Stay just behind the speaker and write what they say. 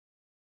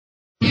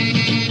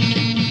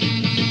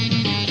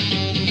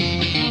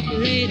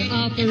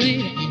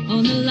operator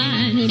on the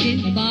line. He'll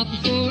give me Bopper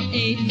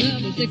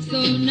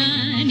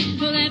 4860609.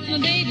 Well, that's my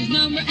baby's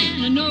number,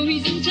 and I know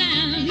he's in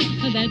town.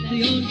 That's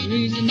the only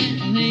reason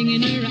that I'm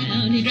hanging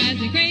around. He drives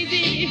me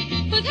crazy,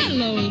 but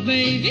hello,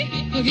 baby.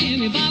 Well, give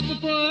me Bopper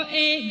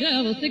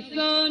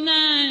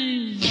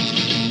 4860609.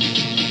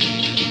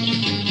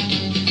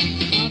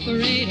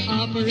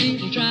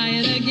 Operator, try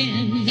it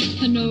again.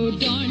 I know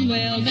darn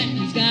well that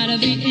he's gotta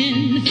be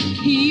in.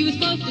 He was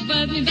supposed to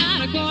buzz me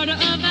about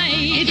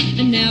 8:15,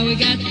 and now we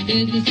got the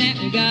business that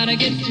we gotta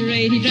get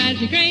straight. He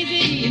drives me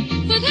crazy,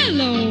 but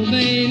hello,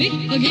 baby.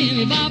 Well, give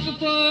me Bopper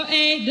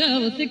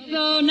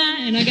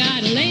 4860609. I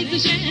got a lazy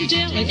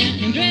chantilly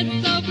and I'm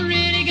dressed so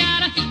pretty.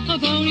 Got a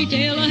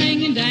ponytail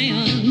hanging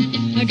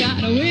down. I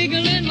got a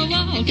wiggle in my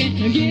walk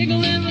and a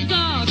giggle in my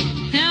talk.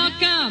 How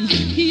come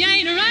he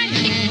ain't around?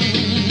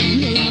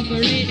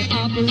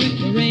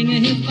 Operator,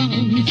 ringing his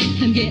phone.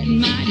 I'm getting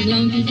mighty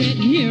lonesome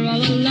sitting here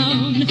all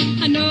alone.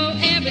 I know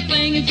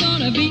everything is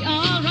gonna be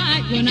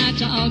alright when I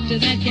talk to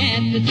that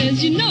cat that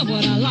says, you know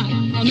what I like.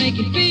 I'll make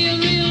you feel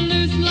real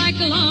loose like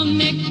a long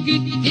neck.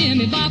 Give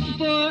me Bopper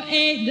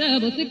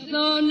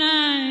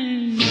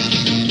 4860609.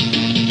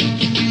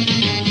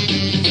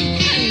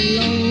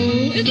 Hello,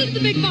 is this the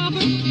Big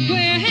Bopper?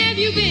 Where have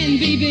you been,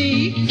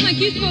 BB? Like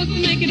you're supposed to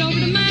make it over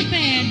to my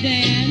pad,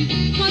 Dad.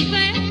 What's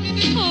that?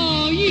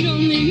 Oh, you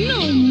don't need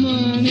no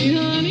money,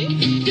 honey.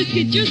 Just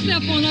get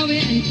yourself on over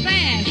here and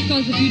fast.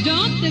 Cause if you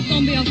don't, there's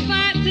gonna be a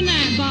fight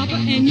tonight, Bopper,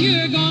 and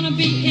you're gonna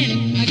be in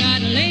it. I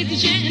got a lazy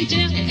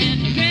chantilly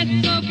and a dress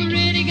so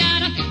pretty.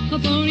 Got a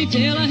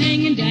ponytail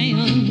hanging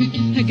down.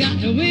 I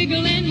got a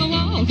wiggle in my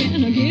walk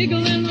and a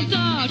giggle in my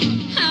talk.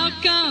 How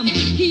come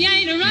he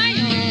ain't around?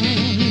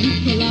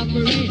 Well,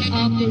 operator,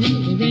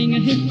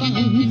 ringing his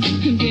phone.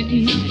 I'm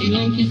getting mighty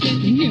lonesome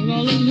sitting here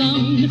all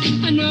alone.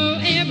 I know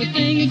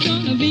everything is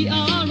gonna be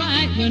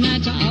alright when I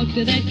talk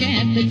to that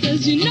cat that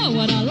says, you know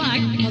what I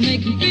like. I'll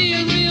make you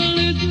feel real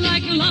loose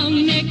like a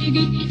long neck. Give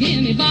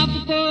me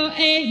Bopper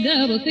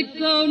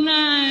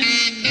 4860609.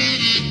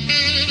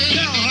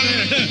 Now,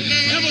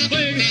 honey,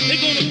 everything is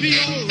gonna be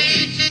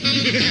alright.